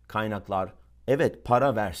kaynaklar, evet,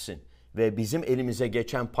 para versin. Ve bizim elimize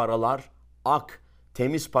geçen paralar ak,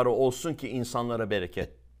 temiz para olsun ki insanlara bereket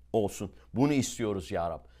olsun. Bunu istiyoruz ya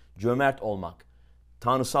Rab. Cömert olmak,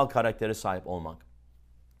 tanrısal karaktere sahip olmak.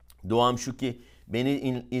 Duam şu ki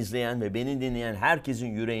beni izleyen ve beni dinleyen herkesin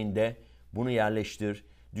yüreğinde bunu yerleştir.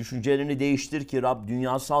 Düşüncelerini değiştir ki Rab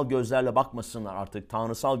dünyasal gözlerle bakmasınlar artık,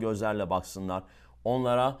 tanrısal gözlerle baksınlar.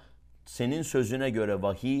 Onlara senin sözüne göre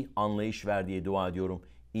vahiy, anlayış ver diye dua ediyorum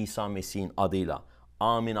İsa Mesih'in adıyla.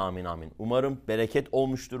 Amin, amin, amin. Umarım bereket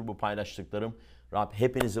olmuştur bu paylaştıklarım. Rab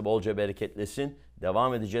hepinizi bolca bereketlesin.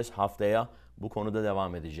 Devam edeceğiz haftaya. Bu konuda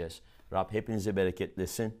devam edeceğiz. Rab hepinizi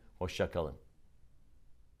bereketlesin. Hoşça kalın.